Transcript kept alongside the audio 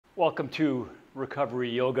Welcome to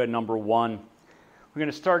Recovery Yoga number 1. We're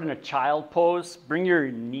going to start in a child pose. Bring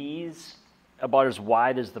your knees about as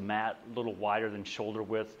wide as the mat, a little wider than shoulder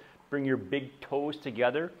width. Bring your big toes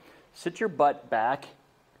together. Sit your butt back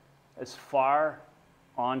as far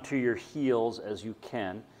onto your heels as you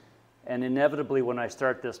can. And inevitably when I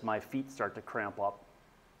start this, my feet start to cramp up.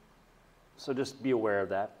 So just be aware of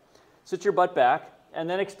that. Sit your butt back and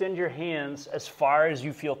then extend your hands as far as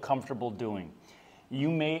you feel comfortable doing. You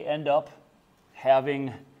may end up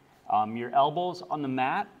having your elbows on the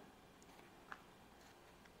mat.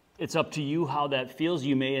 It's up to you how that feels.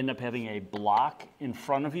 You may end up having a block in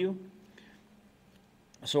front of you.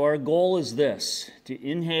 So our goal is this: to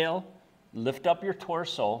inhale, lift up your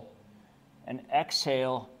torso, and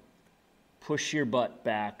exhale, push your butt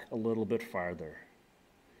back a little bit farther.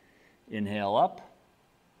 Inhale up,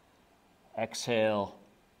 exhale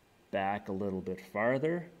back a little bit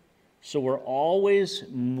farther. So we're always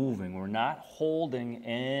moving. We're not holding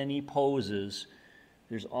any poses.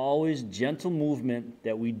 There's always gentle movement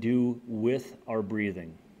that we do with our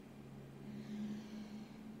breathing.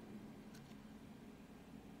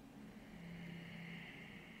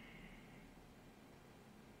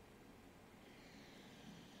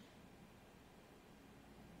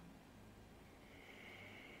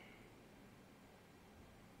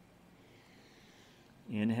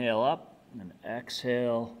 Inhale up and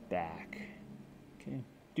exhale back. Okay.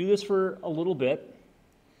 Do this for a little bit.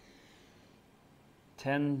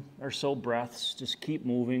 10 or so breaths. Just keep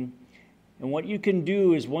moving. And what you can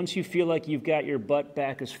do is once you feel like you've got your butt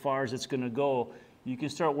back as far as it's going to go, you can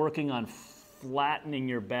start working on flattening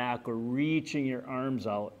your back or reaching your arms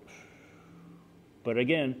out. But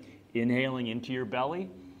again, inhaling into your belly,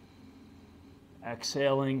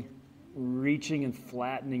 exhaling, reaching and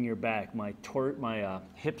flattening your back. My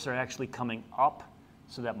hips are actually coming up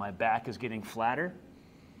so that my back is getting flatter.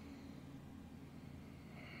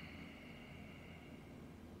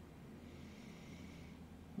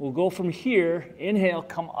 We'll go from here. Inhale,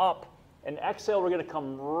 come up, and exhale, we're going to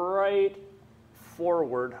come right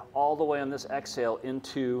forward all the way on this exhale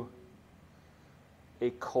into a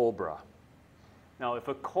cobra. Now, if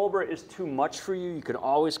a cobra is too much for you, you can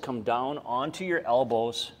always come down onto your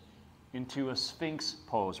elbows into a sphinx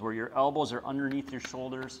pose where your elbows are underneath your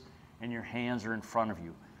shoulders and your hands are in front of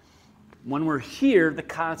you. When we're here, the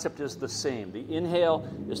concept is the same. The inhale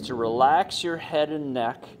is to relax your head and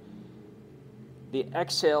neck. The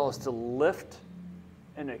exhale is to lift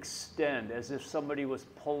and extend as if somebody was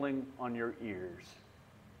pulling on your ears.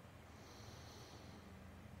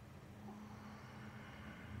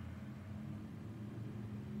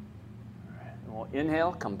 All right. And we'll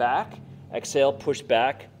inhale, come back. Exhale, push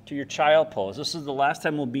back to your child pose. This is the last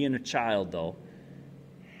time we'll be in a child, though.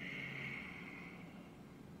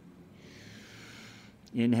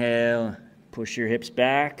 Inhale, push your hips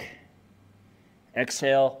back.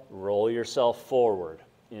 Exhale, roll yourself forward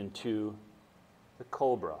into the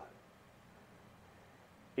cobra.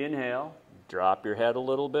 Inhale, drop your head a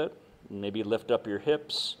little bit, maybe lift up your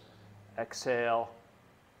hips. Exhale,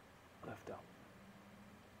 lift up.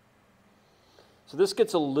 So this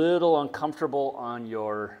gets a little uncomfortable on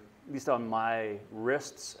at least on my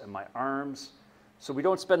wrists and my arms. So we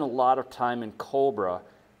don't spend a lot of time in Cobra,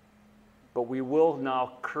 but we will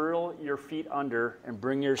now curl your feet under and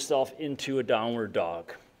bring yourself into a downward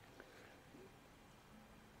dog.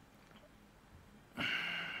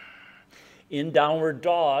 In downward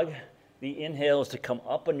dog, the inhale is to come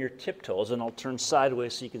up on your tiptoes, and I'll turn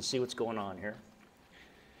sideways so you can see what's going on here.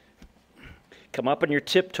 Come up on your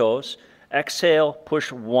tiptoes. Exhale, push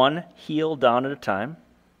one heel down at a time.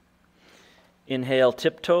 Inhale,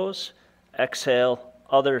 tiptoes. Exhale,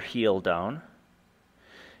 other heel down.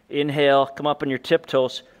 Inhale, come up on your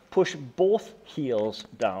tiptoes. Push both heels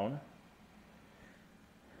down.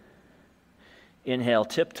 Inhale,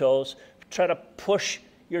 tiptoes. Try to push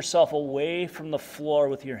yourself away from the floor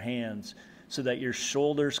with your hands so that your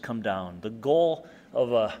shoulders come down. The goal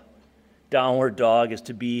of a downward dog is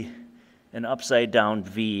to be an upside down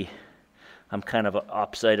V. I'm kind of an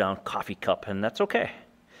upside down coffee cup, and that's okay.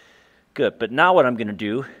 Good, but now what I'm going to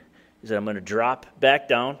do is I'm going to drop back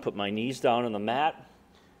down, put my knees down on the mat,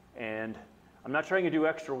 and I'm not trying to do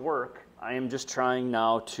extra work. I am just trying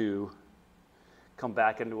now to come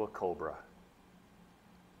back into a cobra.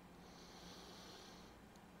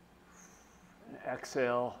 And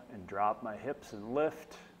exhale and drop my hips and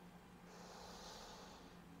lift.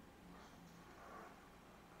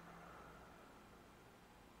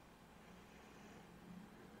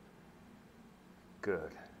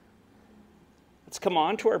 Good. Let's come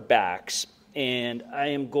onto our backs, and I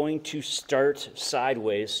am going to start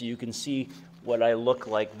sideways so you can see what I look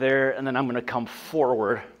like there, and then I'm going to come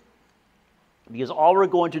forward, because all we're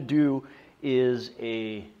going to do is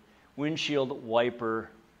a windshield wiper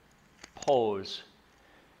pose.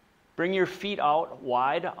 Bring your feet out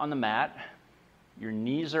wide on the mat. Your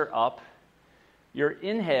knees are up. Your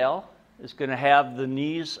inhale is going to have the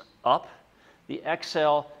knees up. The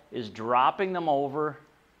exhale is dropping them over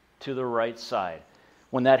to the right side.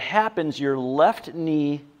 When that happens, your left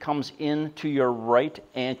knee comes into your right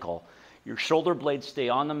ankle. Your shoulder blades stay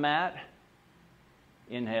on the mat.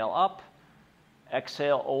 Inhale up,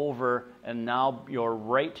 exhale over, and now your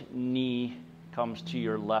right knee comes to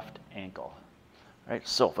your left ankle. All right,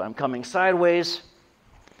 so if I'm coming sideways,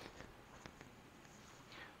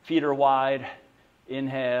 feet are wide,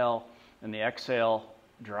 inhale, and the exhale,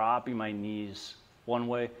 dropping my knees one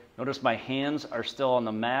way. Notice my hands are still on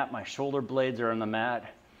the mat, my shoulder blades are on the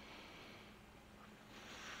mat.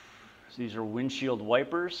 So these are windshield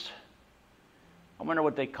wipers. I wonder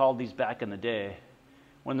what they called these back in the day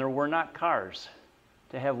when there were not cars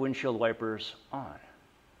to have windshield wipers on.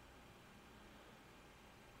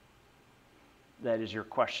 That is your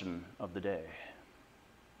question of the day.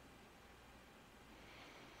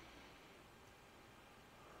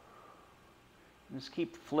 Just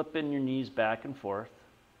keep flipping your knees back and forth.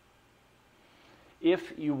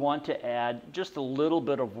 If you want to add just a little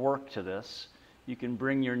bit of work to this, you can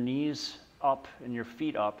bring your knees up and your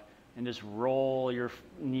feet up and just roll your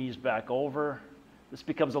knees back over. This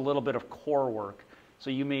becomes a little bit of core work. So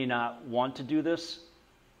you may not want to do this,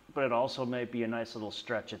 but it also might be a nice little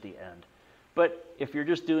stretch at the end. But if you're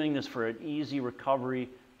just doing this for an easy recovery,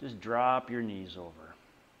 just drop your knees over.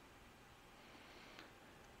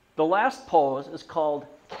 The last pose is called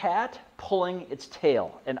cat pulling its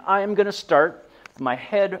tail. And I am going to start with my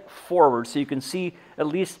head forward so you can see at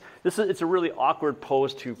least, it's a really awkward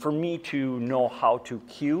pose for me to know how to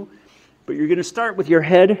cue. But you're going to start with your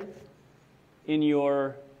head in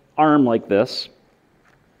your arm like this.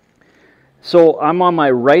 So I'm on my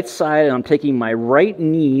right side and I'm taking my right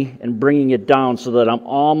knee and bringing it down so that I'm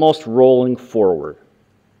almost rolling forward.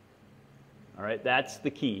 All right, that's the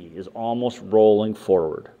key, is almost rolling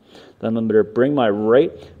forward. Then I'm going to bring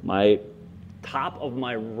my top of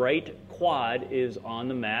my right quad is on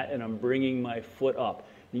the mat and I'm bringing my foot up.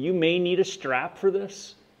 You may need a strap for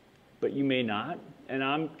this, but you may not.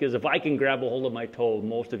 Because if I can grab a hold of my toe,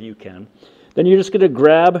 most of you can. Then you're just going to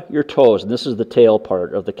grab your toes, and this is the tail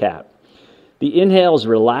part of the cat. The inhale is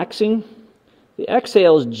relaxing. The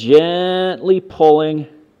exhale is gently pulling.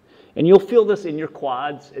 And you'll feel this in your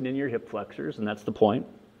quads and in your hip flexors, and that's the point.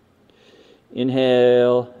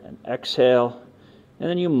 Inhale and exhale. And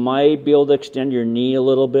then you might be able to extend your knee a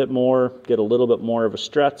little bit more, get a little bit more of a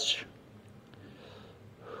stretch.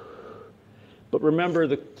 But remember,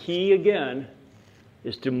 the key again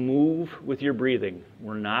is to move with your breathing.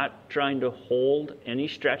 We're not trying to hold any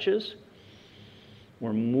stretches.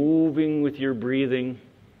 We're moving with your breathing,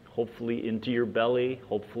 hopefully into your belly,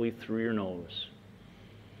 hopefully through your nose.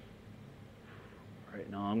 All right,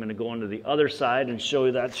 now I'm going to go onto the other side and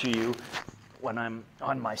show that to you when I'm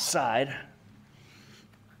on my side.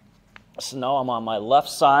 So now I'm on my left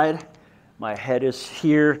side. My head is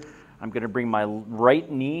here. I'm going to bring my right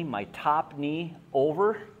knee, my top knee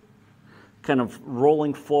over, kind of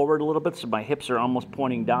rolling forward a little bit so my hips are almost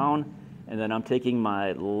pointing down. And then I'm taking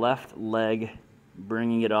my left leg,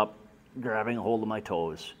 bringing it up, grabbing a hold of my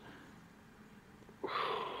toes.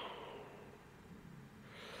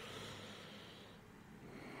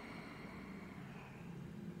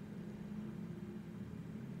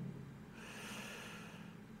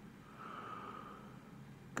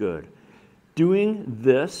 Good. Doing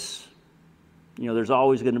this, there's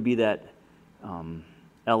always going to be that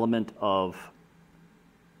element of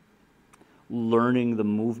learning the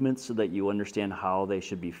movements so that you understand how they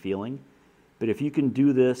should be feeling. But if you can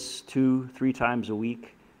do this 2-3 times a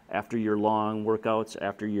week after your long workouts,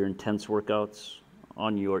 after your intense workouts,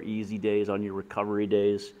 on your easy days, on your recovery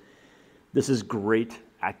days, this is great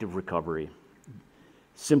active recovery.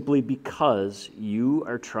 Simply because you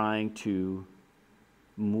are trying to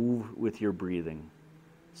move with your breathing,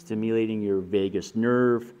 stimulating your vagus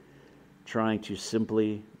nerve, trying to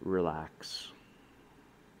simply relax.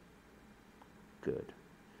 Good.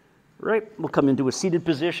 Right, we'll come into a seated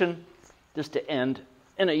position just to end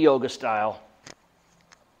in a yoga style.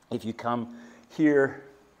 If you come here,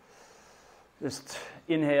 just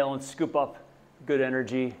inhale and scoop up good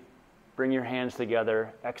energy. Bring your hands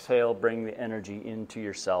together. Exhale, bring the energy into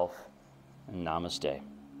yourself. And namaste.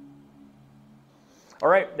 All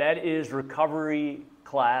right, that is recovery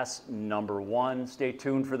class number 1. Stay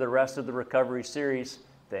tuned for the rest of the recovery series.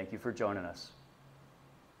 Thank you for joining us.